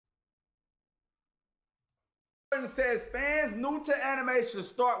Jordan says fans new to anime should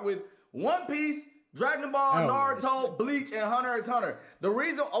start with One Piece, Dragon Ball, Naruto, Bleach, and Hunter x Hunter. The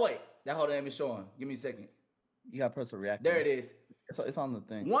reason... Oh, wait. That whole name is showing. Give me a second. You got to press a react. There it is. It's on the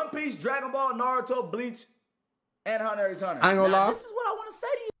thing. One Piece, Dragon Ball, Naruto, Bleach, and Hunter x Hunter. I ain't gonna lie. This is what I want to say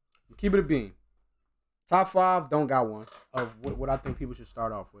to you. Keep it a bean. Top 5, don't got one of what I think people should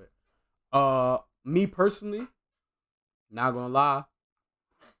start off with. Me personally, not gonna lie.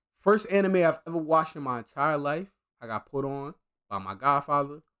 First anime I've ever watched in my entire life, I got put on by my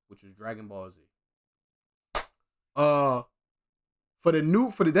godfather, which is Dragon Ball Z.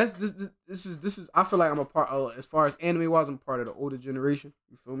 This is I feel like I'm a part of, as far as anime wise, I'm part of the older generation.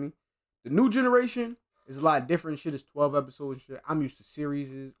 You feel me? The new generation is a lot different shit. It's 12 episodes and shit. I'm used to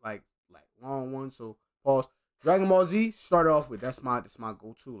series, like long ones. So pause. Dragon Ball Z started off with that's my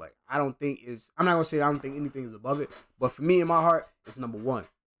go-to. Like I'm not gonna say I don't think anything is above it, but for me in my heart, it's number one.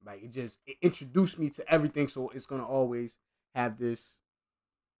 Like it introduced me to everything, so it's gonna always have this.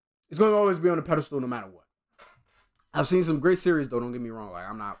 It's gonna always be on the pedestal no matter what. I've seen some great series though. Don't get me wrong. Like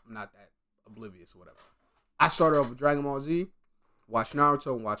I'm not that oblivious or whatever. I started off with Dragon Ball Z, watched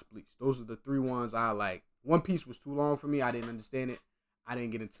Naruto, and watched Bleach. Those are the 3 ones I like. One Piece was too long for me. I didn't understand it. I didn't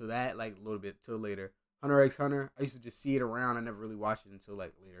get into that like a little bit till later. Hunter x Hunter, I used to just see it around. I never really watched it until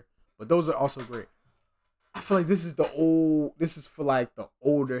like later. But those are also great. I feel like this is for like the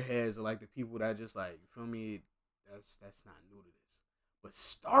older heads or like the people that just like, you feel me? That's not new to this. But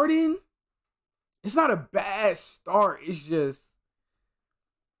starting, it's not a bad start. It's just,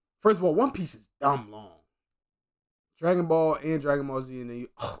 first of all, One Piece is dumb long. Dragon Ball and Dragon Ball Z, and then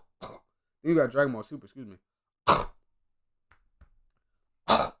you got Dragon Ball Super, excuse me.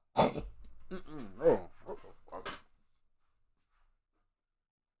 Oh, what the fuck?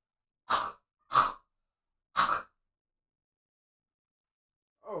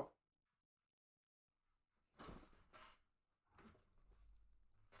 Oh.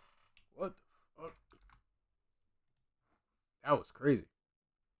 What the fuck? That was crazy.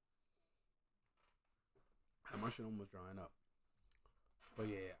 My shit almost drying up. But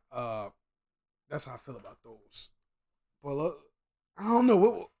yeah, that's how I feel about those. But I don't know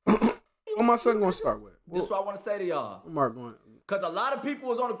what my son gonna start with. This is what I want to say to y'all. What Mark going? Because a lot of people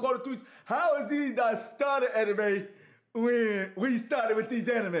was on the quarter tweets. How is these guys started anime when we started with these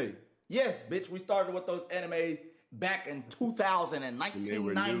anime? Yes, bitch, we started with those animes back in 2000 and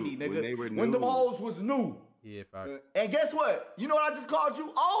 1990, nigga. When them hoes was new. Yeah, fact. And guess what? You know what I just called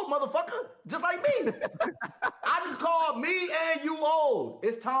you? Old, motherfucker. Just like me. I just called me and you old.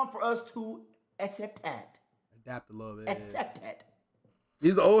 It's time for us to accept that. Adapt a little bit. Accept that.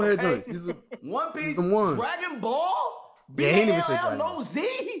 These are old head joints. One Piece, one. Dragon Ball, Yeah, he ain't even say Dragon no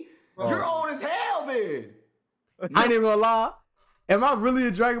Z. You're old as hell then. I ain't even gonna lie. Am I really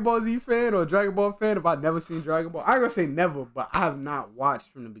a Dragon Ball Z fan or a Dragon Ball fan if I've never seen Dragon Ball? I ain't gonna say never, but I have not watched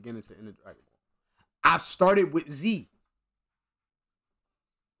from the beginning to end of Dragon Ball. I've started with Z.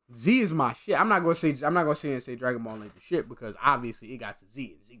 Z is my shit. I'm not gonna say Dragon Ball ain't the shit because obviously it got to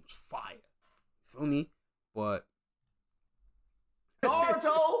Z and Z was fire. You feel me? But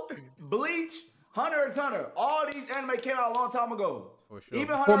Naruto, Bleach, Hunter x Hunter. All these anime came out a long time ago. for sure.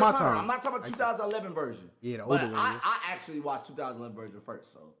 Even Before Hunter my x Hunter. time. I'm not talking about 2011 version. Yeah, the but older one. I actually watched 2011 version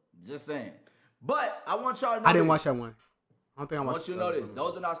first, so just saying. But I want y'all to know I didn't watch that one. I don't think I watched. want you to know this.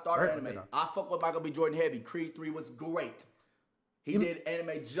 Those are not starter Right, anime. okay. I fuck with Michael B. Jordan heavy. Creed 3 was great. He did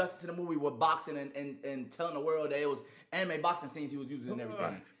anime justice in the movie with boxing and telling the world that it was anime boxing scenes he was using and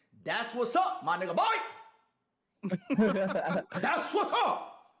everything. That's what's up, my nigga boy. That's what's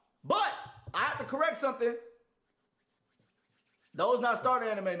up. But I have to correct something. Those not starter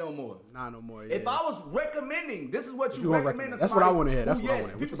anime no more. Nah, no more. Yeah. If I was recommending, this is what you gonna recommend. recommend? That's what I want to hear. That's what I yes,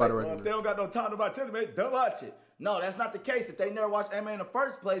 want to hear. What you people about to say, recommend? if they don't got no time to watch anime, don't watch it. No, that's not the case. If they never watched anime in the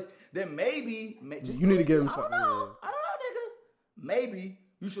first place, then maybe You need to give them something. I don't know, nigga. Maybe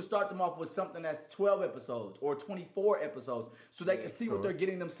you should start them off with something that's 12 episodes or 24 episodes so they can see what they're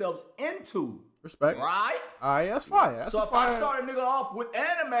getting themselves into. Respect. Right? All right, that's fire. That's So if fire. I start a nigga off with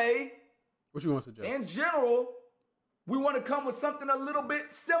anime, What you want to suggest? in general, we want to come with something a little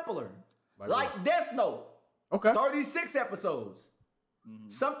bit simpler. Like Death Note. Okay. 36 episodes.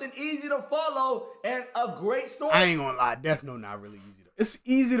 Something easy to follow and a great story. I ain't gonna lie, Death Note not really easy. It's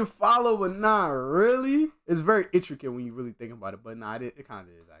easy to follow, but not really. It's very intricate when you really think about it, but nah, it kind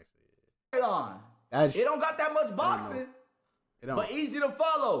of is actually. It don't got that much boxing, It don't. but easy to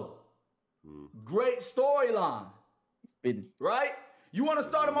follow. Great storyline, right? You want to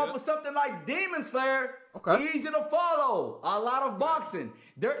start them off with something like Demon Slayer, Okay. easy to follow, a lot of boxing,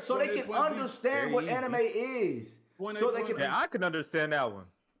 so they can understand what anime is. So they can. Yeah, I can understand that one.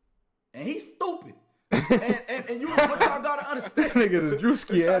 And he's stupid. And what y'all gotta understand, Nigga, the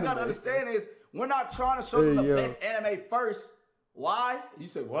Drewski what y'all anime. gotta understand is we're not trying to show them the yo. best anime first. Why? You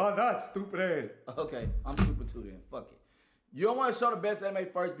say, why not? Stupid ass. Okay, I'm stupid too then. Fuck it. You don't want to show the best anime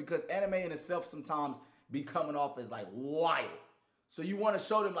first because anime in itself sometimes be coming off as like wild. So you want to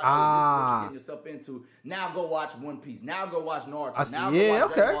show them like, oh, this is what you're getting yourself into. Now go watch One Piece. Now go watch Naruto. Now go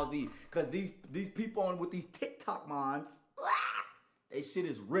watch Dragon Ball Z. Because these people on with these TikTok minds, they shit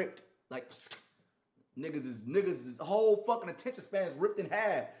is ripped. Like niggas is whole fucking attention span is ripped in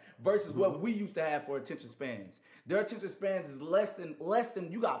half versus what we used to have for attention spans. Their attention spans is less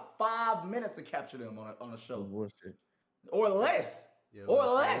than you got 5 minutes to capture them on a show. Bullshit. Or less. Yeah, or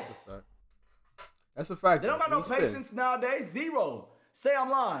less. That's a fact. They don't got no patience nowadays. Zero. Say I'm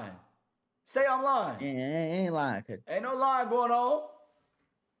lying. Say I'm lying. Ain't lying. Ain't no lying going on.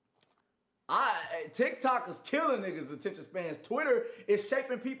 TikTok is killing niggas' attention spans. Twitter is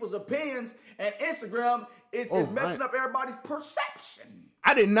shaping people's opinions, and Instagram is messing up everybody's perception.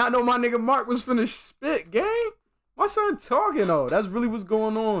 I did not know my nigga Mark was finna spit, gang. My son talking though. That's really what's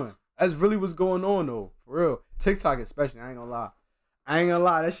going on. That's really what's going on though. For real. TikTok especially. I ain't gonna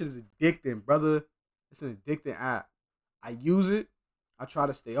lie. That shit is addicting, brother. It's an addicting app. I use it. I try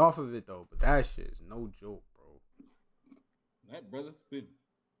to stay off of it though, but that shit is no joke, bro. That brother spitting.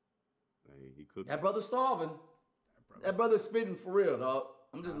 Hey, he could. That brother's starving. That brother's spitting for real, dog.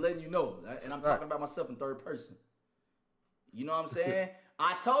 I'm just letting you know. And I'm talking about myself in third person. You know what I'm saying?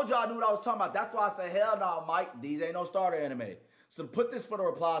 I told y'all I knew what I was talking about. That's why I said, hell no, Mike. These ain't no starter anime. So put this for the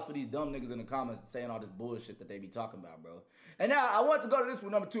replies for these dumb niggas in the comments saying all this bullshit that they be talking about, bro. And now I want to go to this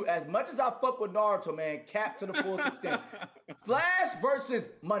one, number 2. As much as I fuck with Naruto, man, cap to the fullest extent. Flash versus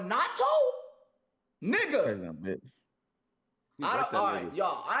Minato? Nigga. All right,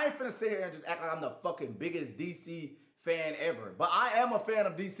 y'all. I ain't finna sit here and just act like I'm the fucking biggest DC fan ever. But I am a fan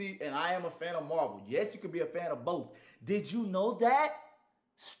of DC and I am a fan of Marvel. Yes, you can be a fan of both. Did you know that?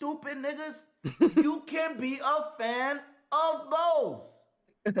 Stupid niggas. You can be a fan of both.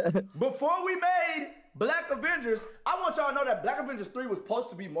 Before we made Black Avengers, I want y'all to know that Black Avengers 3 was supposed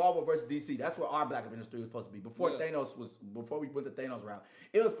to be Marvel versus DC. That's what our Black Avengers 3 was supposed to be. Before we went the Thanos round.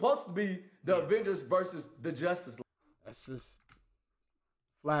 It was supposed to be the Avengers versus the Justice League. That's just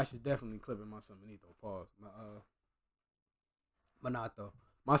Flash is definitely clipping my son Benito. Pause. Minato.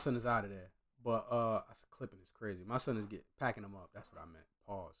 My son is out of there. But clipping is crazy. My son is packing them up. That's what I meant.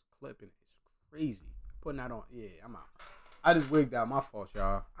 Pause. Clipping is crazy. Putting that on. Yeah, I'm out. I just wigged out. My fault,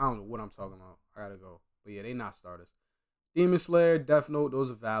 y'all. I don't know what I'm talking about. I gotta go. But yeah, they not starters. Demon Slayer, Death Note,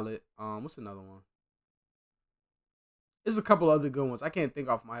 those are valid. What's another one? There's a couple other good ones. I can't think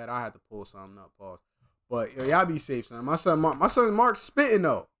off my head. I had to pull something up. Pause. But yo, y'all be safe, son. My son Mark's spitting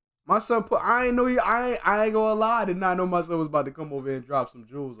though. My son I ain't gonna lie. I did not know my son was about to come over and drop some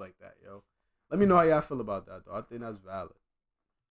jewels like that, yo. Let me know how y'all feel about that though. I think that's valid.